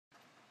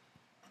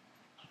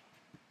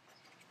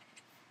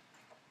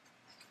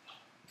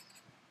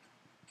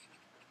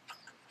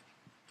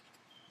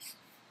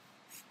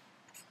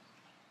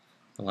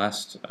The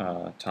last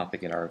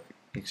topic in our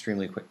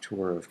extremely quick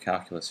tour of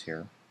calculus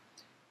here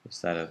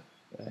is that of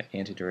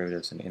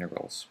antiderivatives and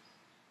integrals.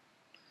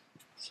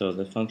 So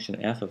the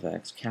function f of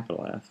x,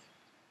 capital F,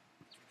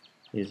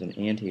 is an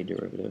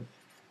antiderivative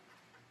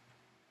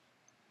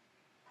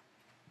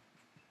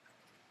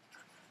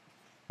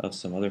of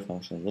some other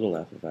function, little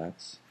f of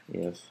x,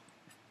 if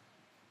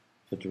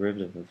the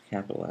derivative of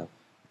capital F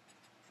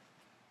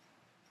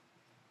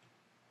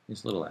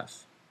is little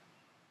f.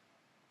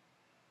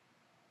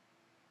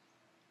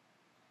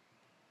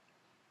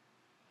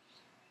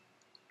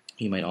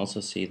 You might also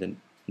see the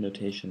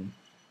notation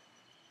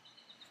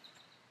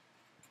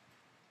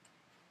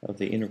of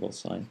the integral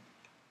sign,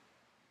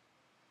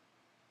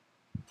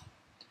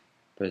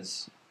 but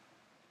it's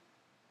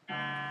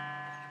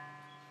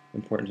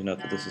important to note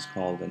that this is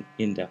called an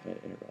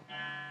indefinite integral.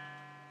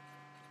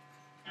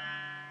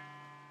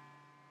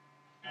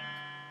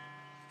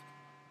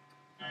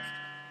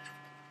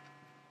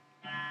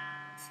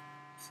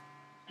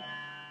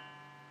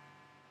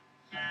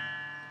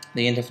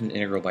 The indefinite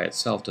integral by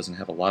itself doesn't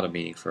have a lot of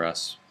meaning for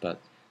us,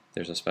 but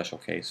there's a special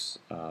case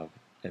of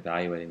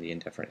evaluating the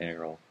indefinite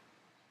integral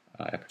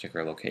at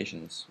particular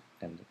locations,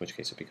 in which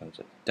case it becomes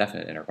a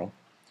definite integral.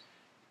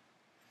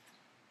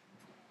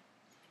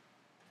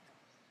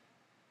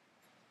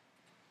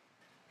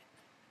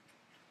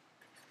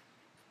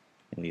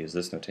 And we use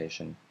this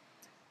notation.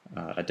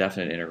 A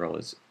definite integral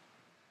is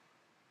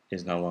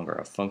no longer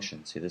a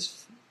function. See,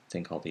 this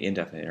thing called the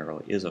indefinite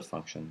integral is a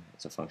function.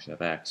 It's a function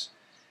of x.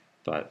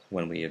 But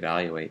when we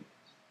evaluate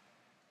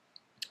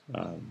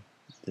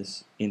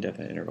this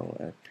indefinite integral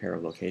at a pair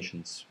of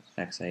locations,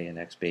 xa and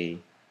xb,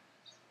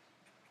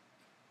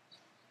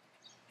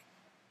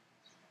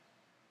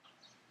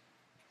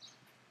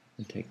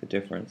 and take the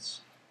difference,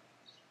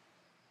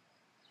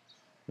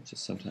 which is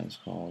sometimes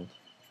called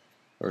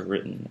or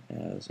written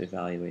as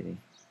evaluating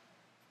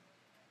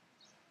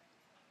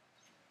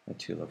at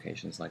two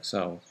locations like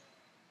so,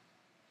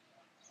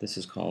 this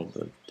is called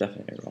the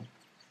definite integral.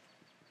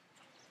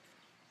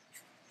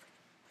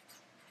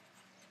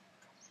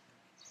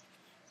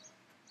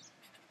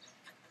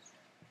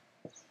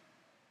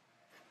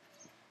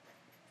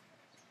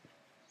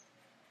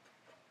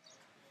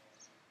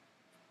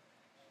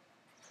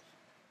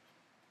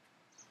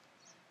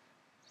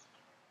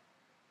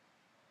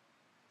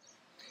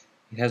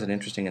 It has an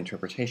interesting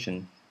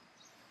interpretation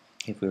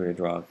if we were to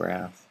draw a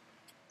graph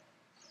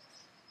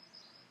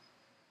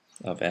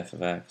of f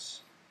of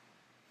x,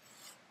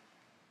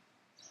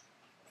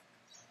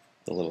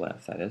 the little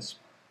f that is,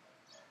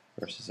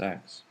 versus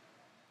x.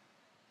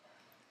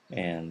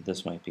 And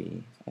this might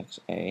be xa,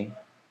 and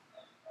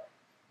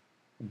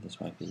this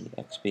might be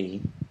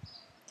xb,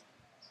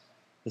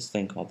 this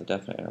thing called the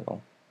definite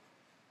integral.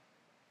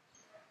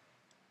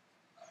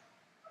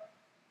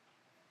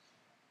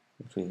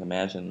 If we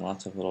imagine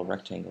lots of little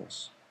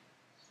rectangles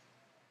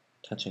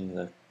touching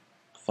the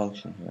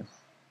function here,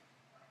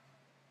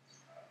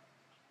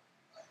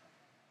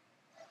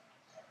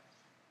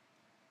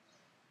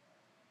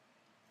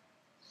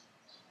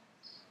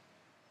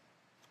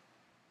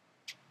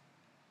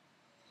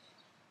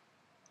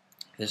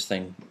 this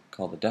thing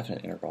called the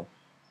definite integral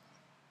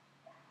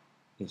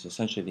is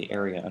essentially the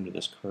area under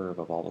this curve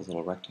of all those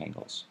little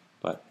rectangles,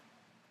 but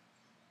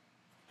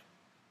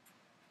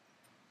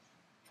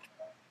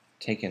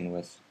taken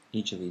with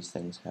each of these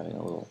things having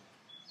a little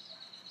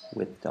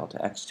width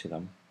delta x to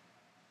them,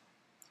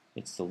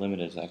 it's the limit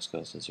as x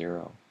goes to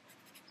 0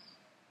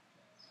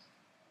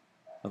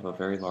 of a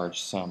very large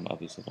sum of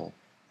these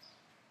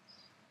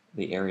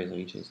the areas of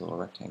each of these little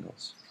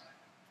rectangles.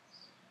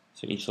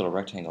 So each little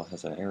rectangle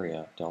has an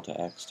area delta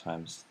x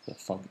times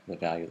the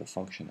value of the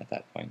function at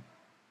that point.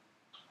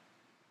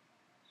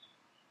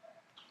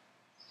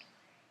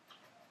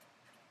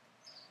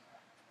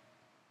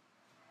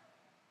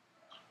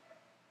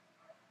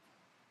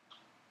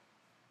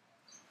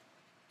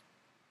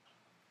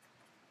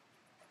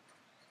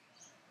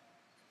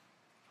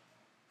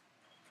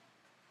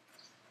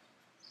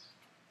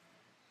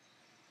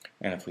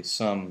 And if we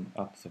sum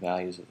up the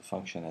values of the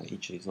function at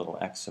each of these little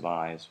x sub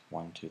i's,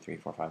 1, 2, 3,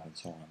 4, 5, and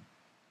so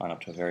on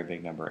up to a very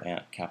big number,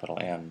 capital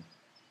N,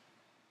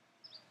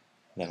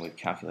 then we've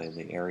calculated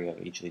the area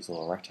of each of these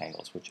little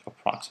rectangles, which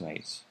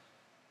approximates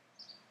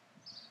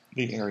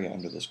the area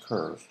under this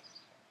curve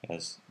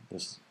as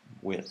this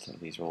width of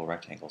these little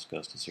rectangles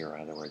goes to 0.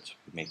 In other words,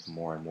 we make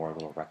more and more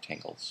little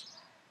rectangles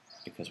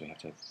because we have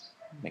to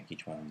make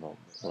each one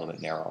a little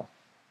bit narrow.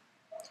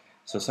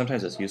 So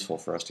sometimes it's useful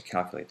for us to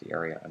calculate the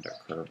area under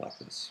a curve like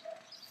this.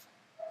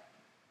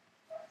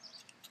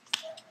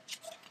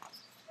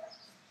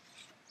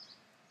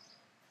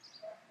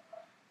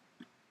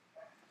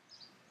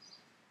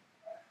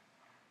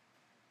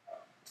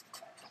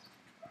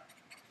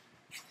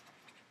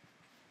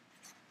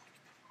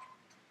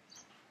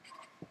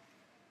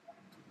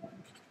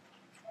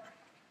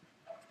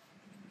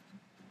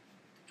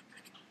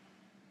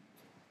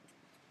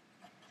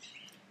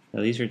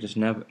 Now these are just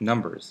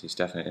numbers, these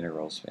definite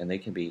integrals, and they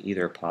can be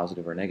either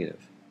positive or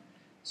negative.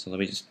 So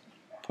let me just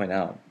point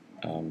out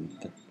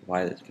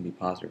why it can be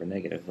positive or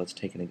negative. Let's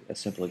take a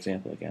simple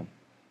example again.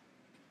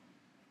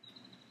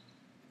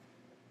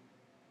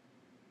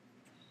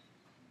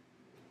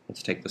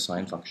 Let's take the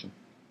sine function.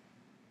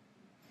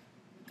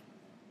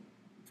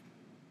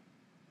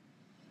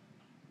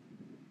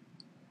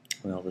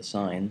 Well, the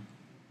sine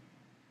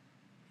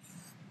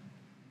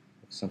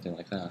looks something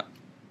like that.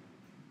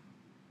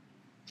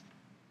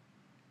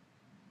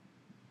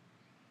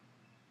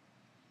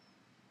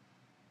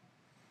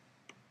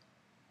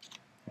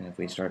 And if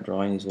we start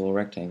drawing these little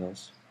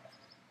rectangles,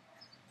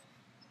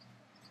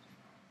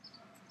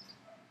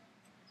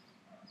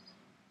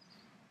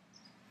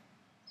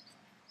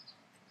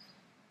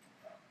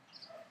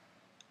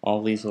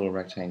 all these little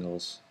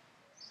rectangles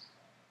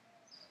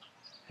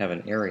have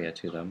an area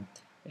to them,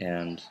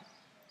 and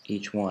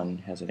each one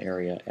has an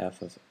area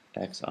f of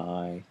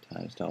xi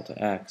times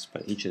delta x,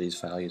 but each of these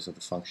values of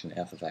the function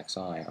f of xi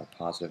are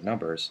positive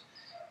numbers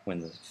when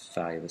the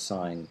value of the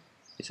sine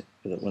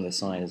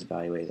is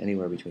evaluated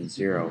anywhere between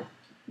 0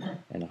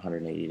 and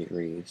 180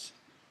 degrees.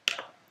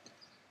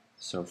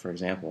 So for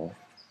example,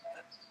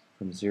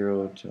 from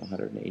 0 to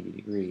 180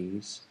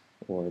 degrees,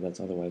 or that's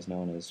otherwise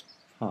known as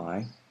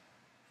pi,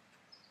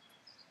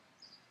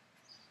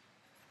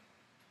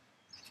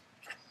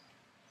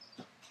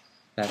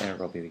 that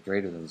interval will be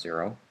greater than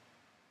 0.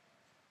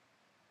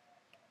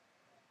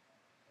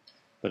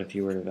 But if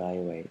you were to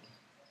evaluate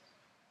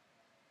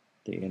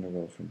the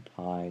interval from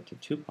pi to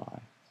 2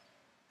 pi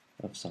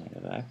of sine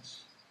of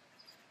x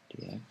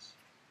dx,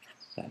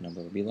 that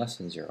number would be less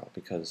than 0,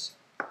 because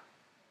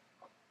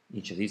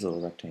each of these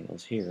little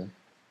rectangles here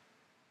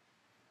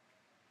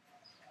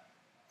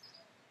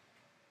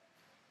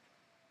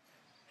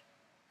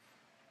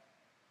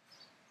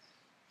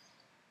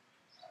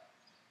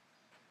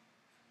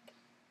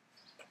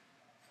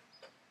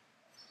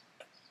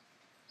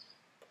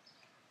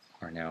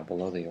are now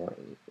below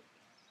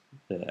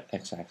the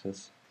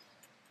x-axis,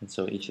 and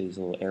so each of these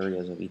little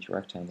areas of each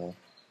rectangle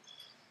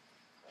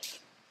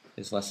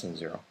is less than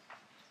 0.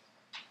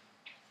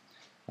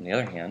 On the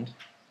other hand,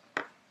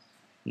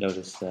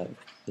 notice that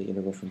the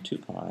interval from 2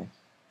 pi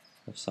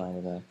of sine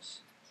of x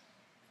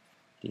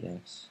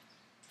dx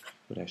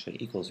would actually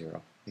equal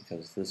 0,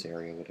 because this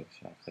area would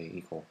exactly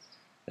equal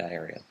that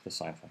area. The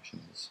sine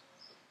function is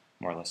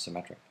more or less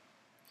symmetric.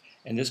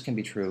 And this can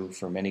be true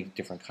for many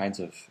different kinds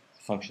of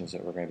functions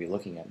that we're going to be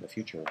looking at in the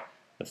future.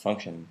 The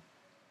function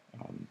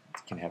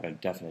can have a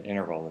definite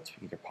interval that's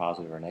either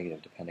positive or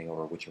negative, depending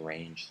over which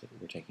range that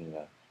we're taking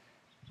the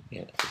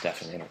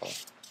definite interval.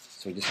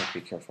 So we just have to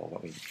be careful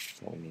what we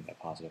mean by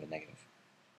positive and negative.